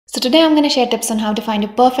today I'm going to share tips on how to find a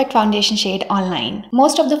perfect foundation shade online.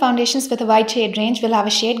 Most of the foundations with a wide shade range will have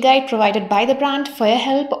a shade guide provided by the brand for your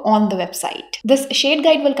help on the website. This shade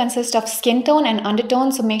guide will consist of skin tone and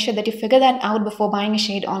undertone, so make sure that you figure that out before buying a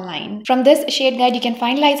shade online. From this shade guide, you can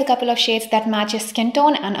finalize a couple of shades that match your skin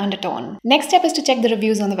tone and undertone. Next step is to check the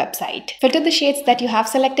reviews on the website. Filter the shades that you have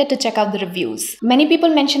selected to check out the reviews. Many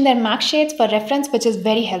people mention their MAC shades for reference, which is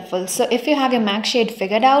very helpful. So if you have your MAC shade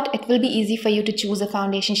figured out, it will be easy for you to choose a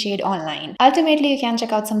foundation shade online. Ultimately, you can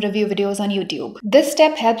check out some review videos on YouTube. This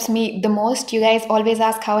step helps me the most. You guys always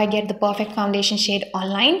ask how I get the perfect foundation shade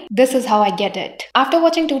online. This is how I get it. After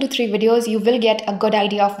watching 2 to 3 videos, you will get a good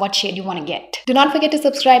idea of what shade you want to get. Do not forget to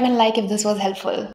subscribe and like if this was helpful.